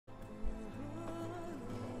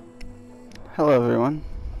Hello everyone,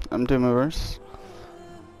 I'm Doomiverse,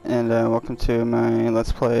 and welcome to my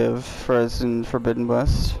Let's Play of Horizon Forbidden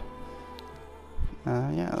West.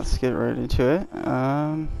 Yeah, let's get right into it.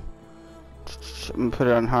 I'm gonna put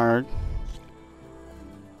it on hard.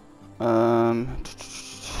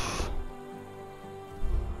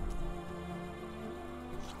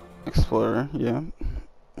 Explorer, yeah.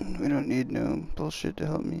 We don't need no bullshit to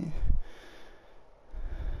help me.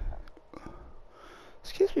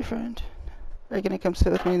 Excuse me, friend. Are you gonna come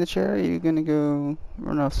sit with me in the chair, or are you gonna go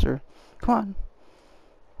run off, sir? Come on.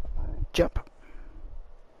 Jump.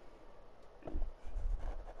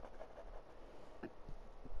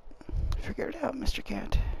 Figure it out, Mr.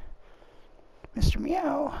 Cat. Mr.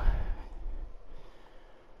 Meow.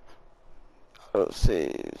 Auto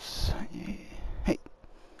saves. Yeah. Hey.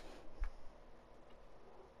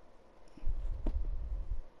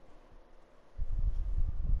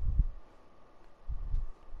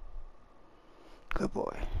 Good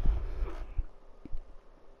boy.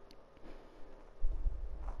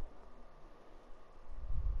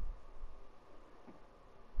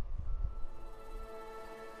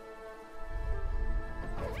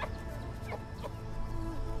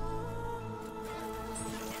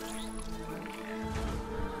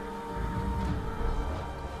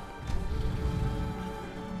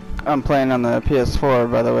 I'm playing on the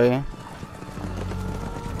Ps4, by the way.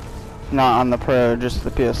 Not on the Pro, just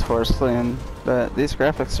the Ps4 Slim. But these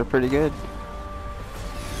graphics are pretty good.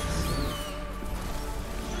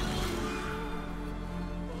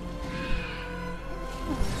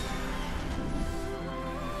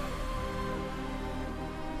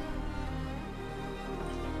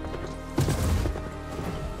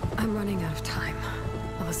 I'm running out of time,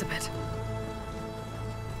 Elizabeth.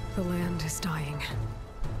 The land is dying.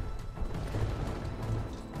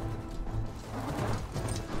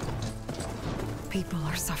 People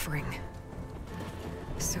are suffering.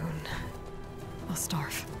 Soon, they'll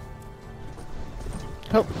starve.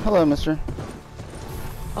 Oh, hello, mister.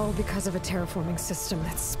 All because of a terraforming system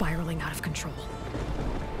that's spiraling out of control.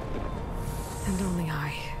 And only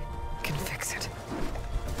I can fix it.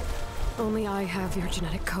 Only I have your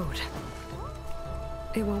genetic code.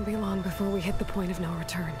 It won't be long before we hit the point of no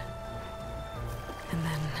return. And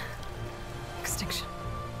then... extinction.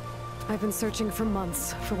 I've been searching for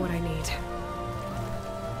months for what I need.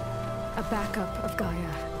 A backup of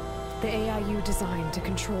Gaia. The AI you designed to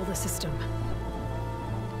control the system.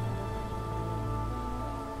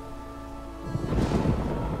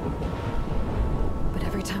 But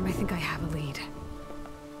every time I think I have a lead,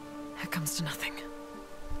 it comes to nothing.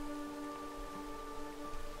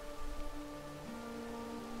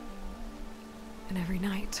 And every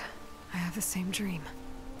night, I have the same dream.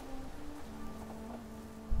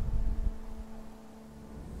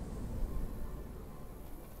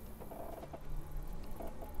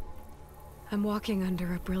 I'm walking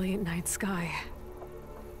under a brilliant night sky,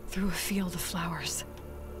 through a field of flowers.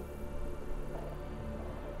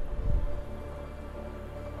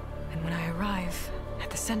 And when I arrive at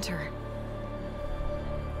the center,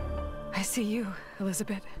 I see you,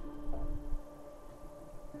 Elizabeth.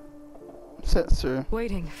 Sit, sir.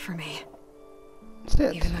 Waiting for me.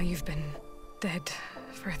 Sit. Even though you've been dead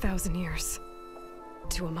for 1,000 years.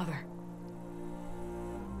 To a mother.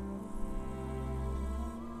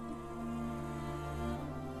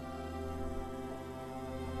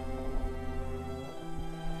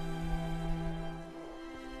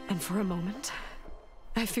 And for a moment,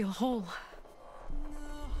 I feel whole.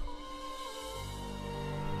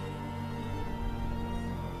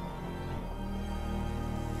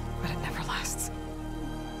 But it never lasts.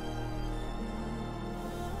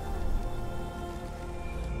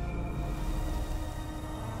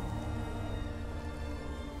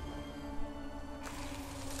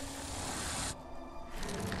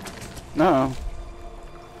 No.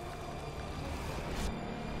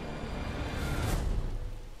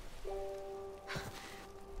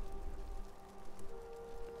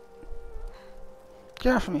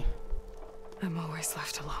 Get off of me. I'm always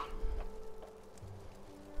left alone.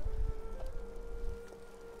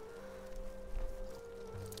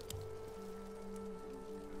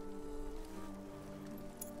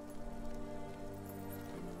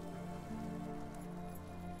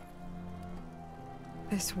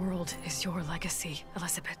 This world is your legacy,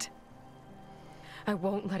 Elizabeth. I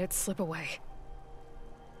won't let it slip away.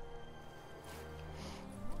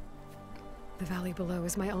 The valley below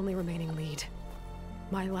is my only remaining lead.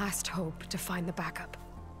 My last hope to find the backup.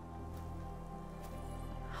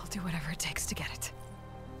 I'll do whatever it takes to get it.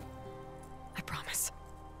 I promise.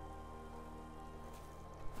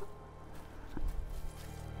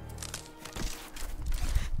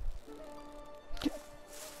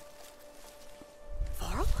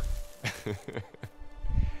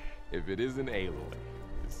 If it isn't Aloy,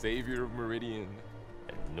 the savior of Meridian,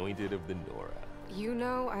 anointed of the Nora. You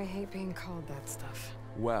know I hate being called that stuff.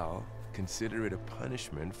 Well, consider it a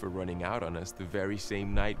punishment for running out on us the very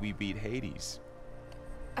same night we beat Hades.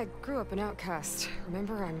 I grew up an outcast.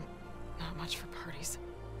 Remember, I'm not much for parties.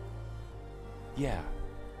 Yeah.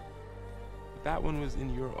 That one was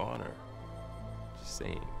in your honor. Just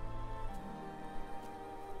saying.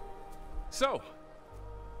 So,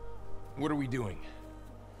 what are we doing?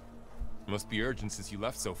 Must be urgent since you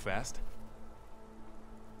left so fast.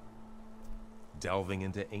 Delving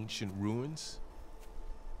into ancient ruins?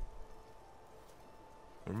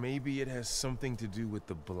 Or maybe it has something to do with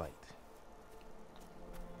the Blight.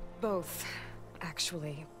 Both,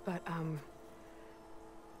 actually, but,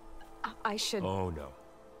 I should... Oh, no.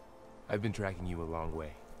 I've been tracking you a long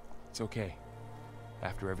way. It's okay.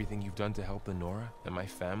 After everything you've done to help the Nora and my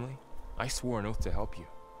family, I swore an oath to help you,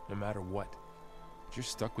 no matter what. But you're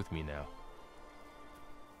stuck with me now.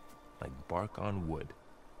 Like bark on wood.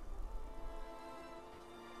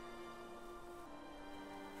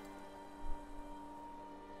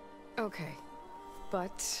 Okay,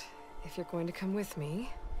 but if you're going to come with me,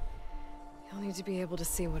 you'll need to be able to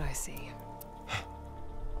see what I see.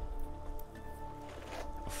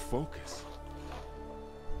 A focus.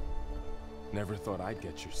 Never thought I'd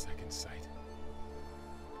get your second sight.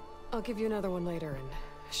 I'll give you another one later and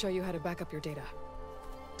show you how to back up your data.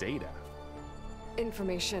 Data?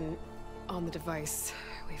 Information on the device.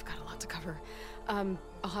 We've got a lot to cover. I'll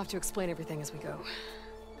have to explain everything as we go.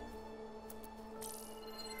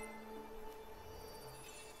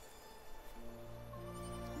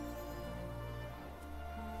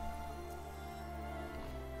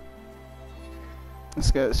 This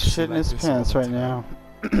guy's shitting like his this all pants the right time? now.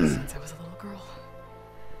 Since I was a little girl.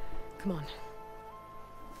 Come on.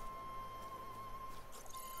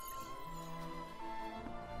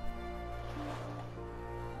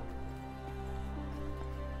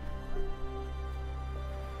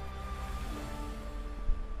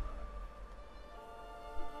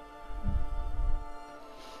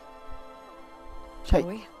 Shall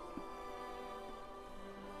we?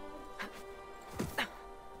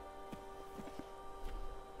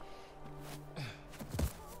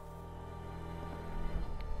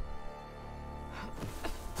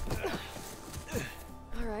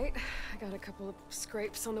 Alright, I got a couple of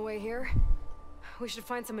scrapes on the way here. We should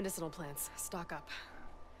find some medicinal plants, stock up.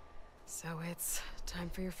 So it's time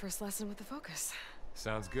for your first lesson with the focus.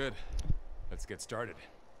 Sounds good. Let's get started.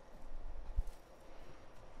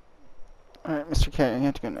 Alright, Mr. K, you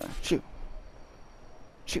have to go now. Shoot.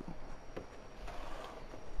 Shoot.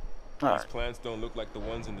 These Alright. plants don't look like the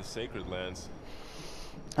ones in the sacred lands.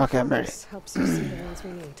 Okay, I'm ready. Focus helps you see the ones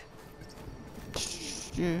we need.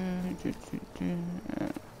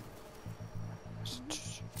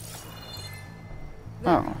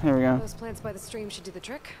 Oh, here we go. Those plants by the stream should do the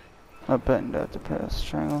trick. Up button to press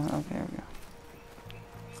triangle. Okay, here we go.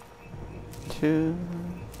 2,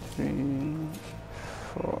 3,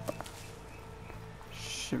 4.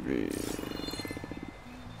 Should be.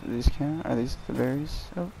 Do these count? Are these the berries?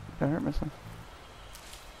 Oh, I hurt myself.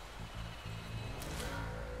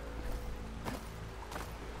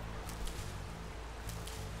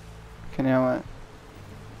 Okay, now what?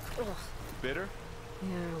 Ugh. Bitter? Yeah,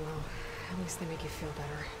 well, at least they make you feel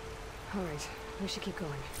better. Alright, we should keep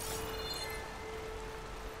going.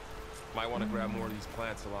 Might want to grab more of these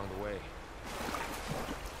plants along the way.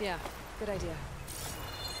 Yeah, good idea.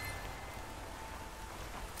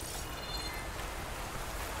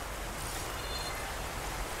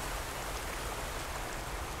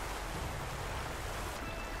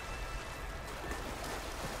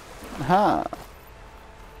 Aha!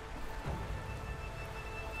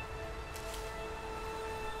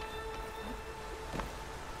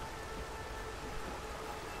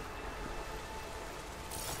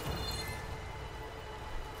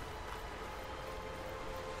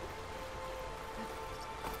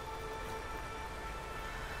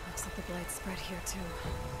 Looks like the blight's spread here too.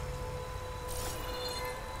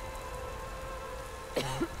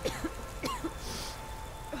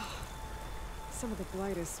 Some of the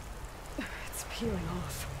blight is... it's peeling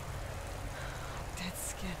off. Dead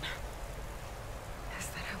skin. Is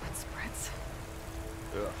that how it spreads?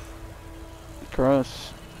 Ugh.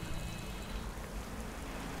 Gross.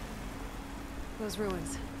 Those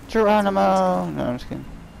ruins. Geronimo! No, I'm just kidding.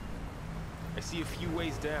 I see a few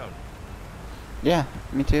ways down. Yeah,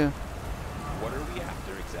 me too. What are we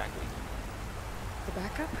after exactly? The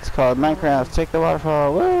backup? It's called Minecraft. Take the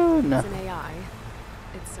waterfall. Woo! No. It's an AI.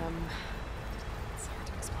 It's hard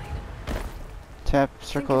to explain. Tap Think of it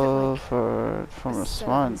circle like for a from a set of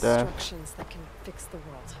swan death. instructions that can fix the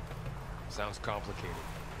world. Sounds complicated.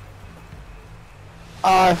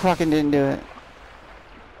 Oh, I fucking didn't do it.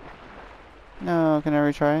 No, can I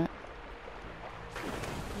retry it?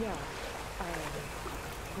 Yeah, I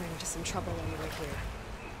ran into some trouble on the way here.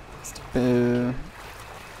 Still Boo.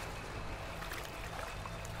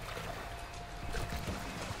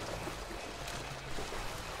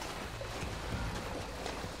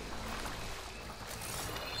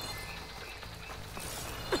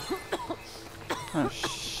 Oh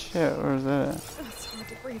shit, where's that? It's hard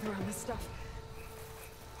to breathe around this stuff.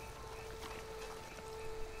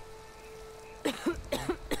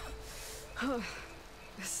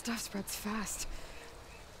 This stuff spreads fast.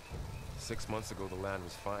 6 months ago, the land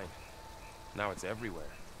was fine. Now it's everywhere.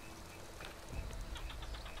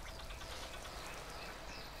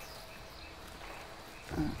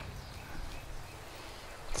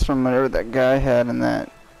 It's from whatever that guy had in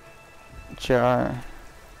that jar.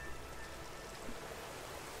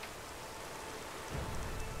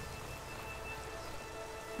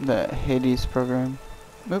 That Hades program.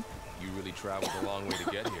 Oop. You really traveled a long way to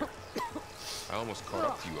get here. I almost caught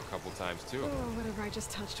up to you a couple times too. Oh, whatever I just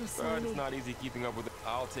touched was But slimy. it's not easy keeping up with it.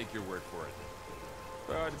 I'll take your word for it.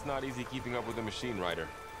 But it's not easy keeping up with a machine rider.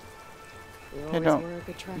 You Hey, always don't. were a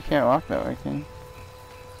good tracker. You can't walk that way, can you?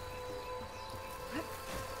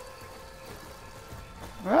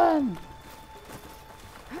 Run!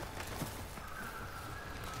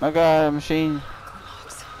 Oh god, a machine.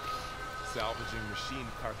 Salvaging machine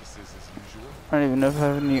carcasses as usual. I don't even know if I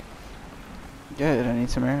have any. Good, I need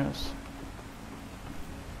some arrows.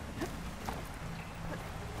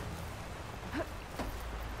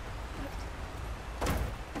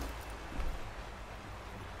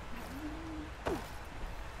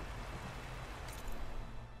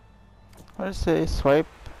 What does it say? Swipe?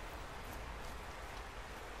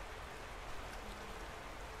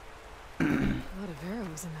 A lot of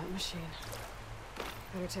arrows in that machine.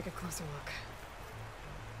 Better take a closer look.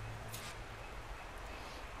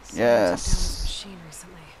 Someone took down this Yes. machine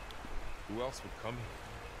recently. Who else would come here?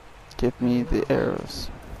 Give me the arrows.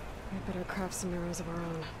 We better craft some arrows of our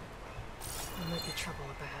own. There might be trouble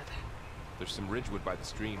up ahead. There's some ridgewood by the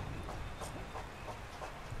stream.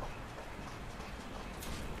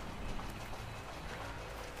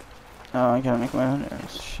 Oh, I gotta make my own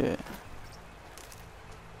arrows. Shit.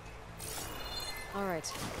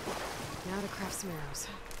 Alright. Now to craft some arrows.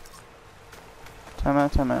 Time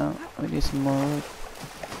out, time out. We need some more wood.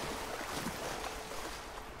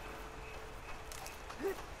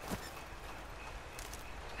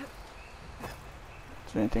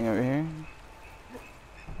 Is there anything over here?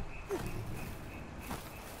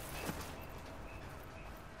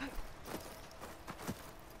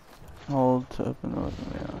 Hold to open the weapon.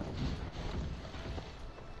 Yeah.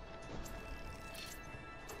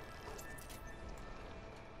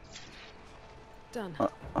 Done.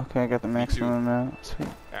 Okay, I got the maximum amount. Sweet.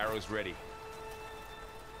 Arrows ready.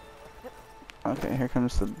 Okay, here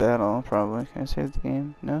comes the battle, probably. Can I save the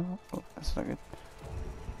game? No? Oh, that's not good.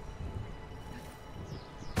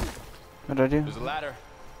 What'd I do? There's a ladder.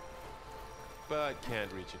 But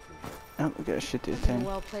can't reach it from here. Oh, we got a shit dude A thing.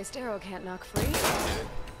 well-placed arrow can't knock free. Get it?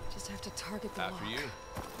 Just have to target the After lock. you.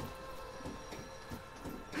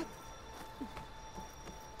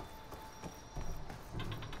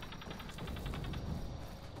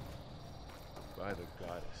 By the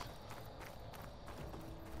goddess.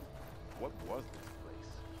 What was this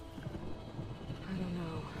place? I don't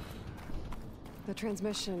know. The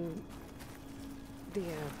transmission... The,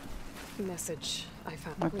 message I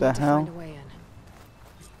found. What We the need to hell? find a way in.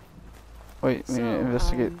 Wait, we need to So,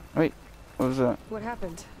 investigate. Wait, what was that? What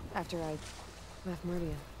happened after I left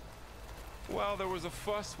Meridian? Well, there was a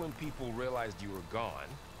fuss when people realized you were gone.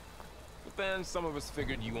 But then some of us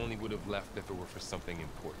figured you only would have left if it were for something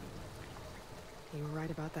important. You were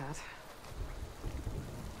right about that.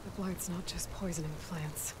 The blight's not just poisoning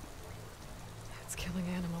plants. It's killing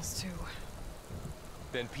animals, too.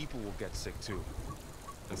 Then people will get sick too.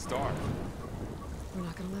 And starve. We're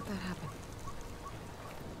not gonna let that happen.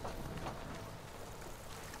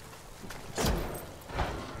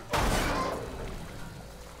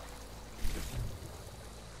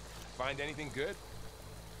 Find anything good?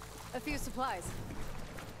 A few supplies.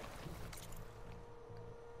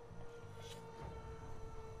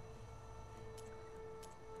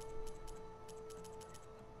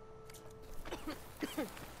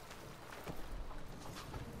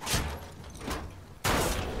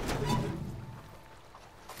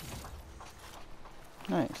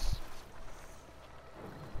 Nice.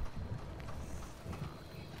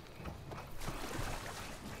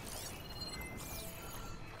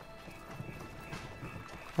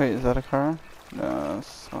 Wait, is that a car? No,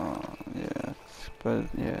 yeah, but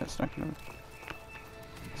yeah, it's not gonna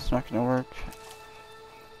work.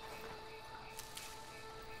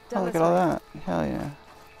 Oh, look at all that! Hell yeah!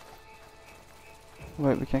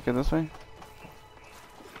 Wait, we can't go this way?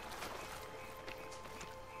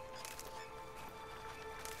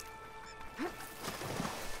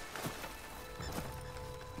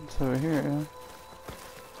 It's over here. Yeah.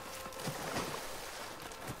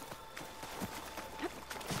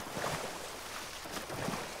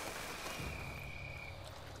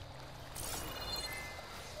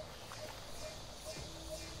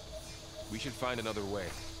 We should find another way.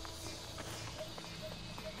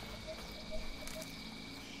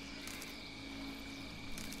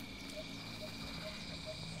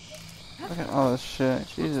 Look at all this shit.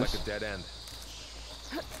 Jesus. Looks like a dead end.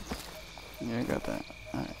 Yeah, I got that.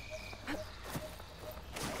 Alright.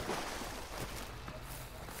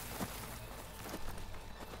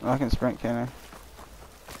 I can sprint, can I?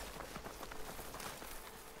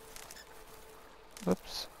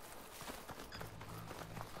 Whoops.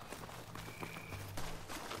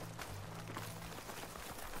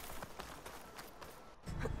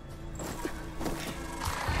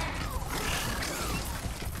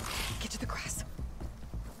 Get to the grass.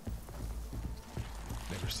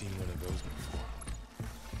 Never seen one of those before.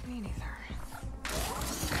 Me neither.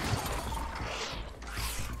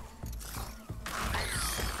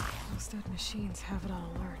 Those dead machines have it on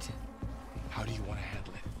alert. How do you want to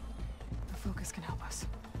handle it? The focus can help us.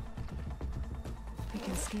 We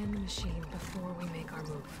can scan the machine before we make our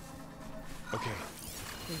move. Okay.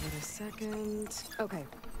 Give it a second. Okay.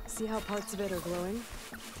 See how parts of it are glowing?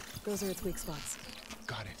 Those are its weak spots.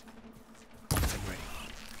 Got it. I'm ready.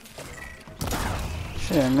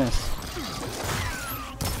 Shit, I missed.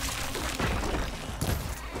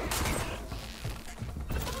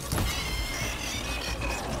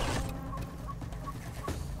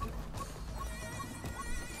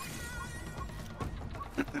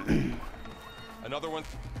 Another one.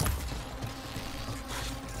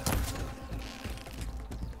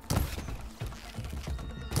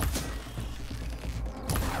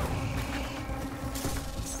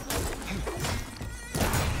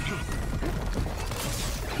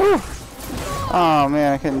 Whew. Oh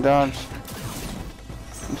man, I couldn't dodge.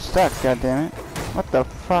 I'm stuck, goddammit. What the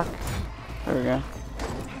fuck? There we go.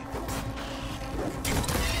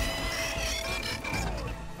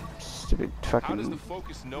 Stupid How does fucking the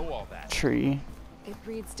focus know all that? tree. It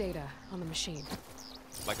reads data on the machine.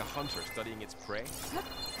 Like a hunter studying its prey?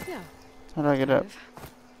 Yeah. How do I get up?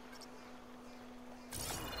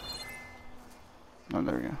 kind of. Oh,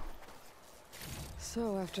 there we go.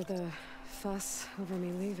 So after the fuss over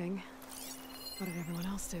me leaving, what did everyone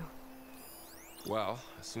else do? Well,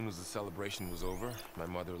 as soon as the celebration was over, my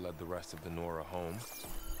mother led the rest of the Nora home.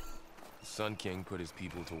 The Sun King put his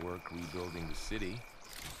people to work rebuilding the city,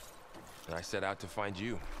 and I set out to find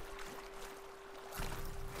you.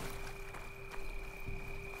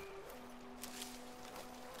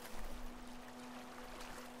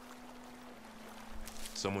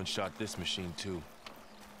 Someone shot this machine too.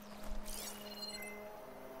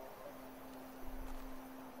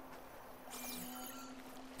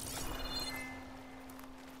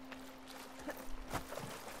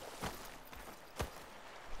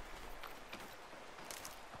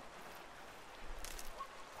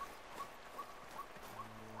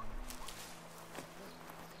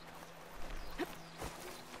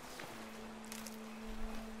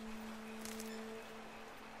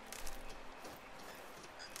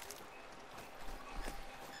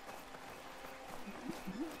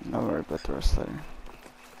 I'll worry about the rest later.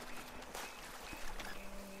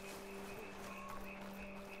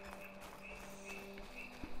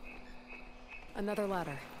 Another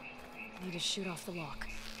ladder. Need to shoot off the lock.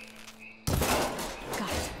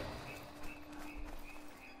 Got it.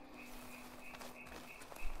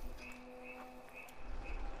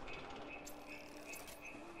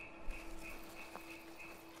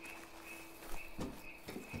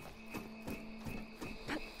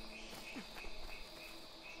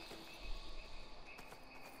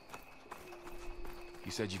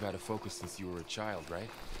 You said you've had a focus since you were a child, right?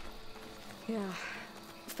 Yeah.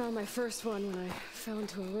 Found my first one when I fell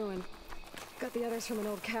into a ruin. Got the others from an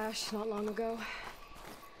old cache not long ago.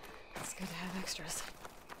 It's good to have extras.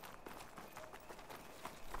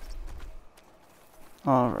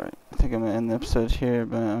 Alright, I think I'm gonna end the episode here,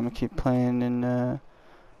 but I'm gonna keep playing and of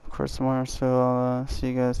course tomorrow, so I'll see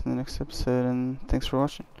you guys in the next episode, and thanks for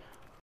watching.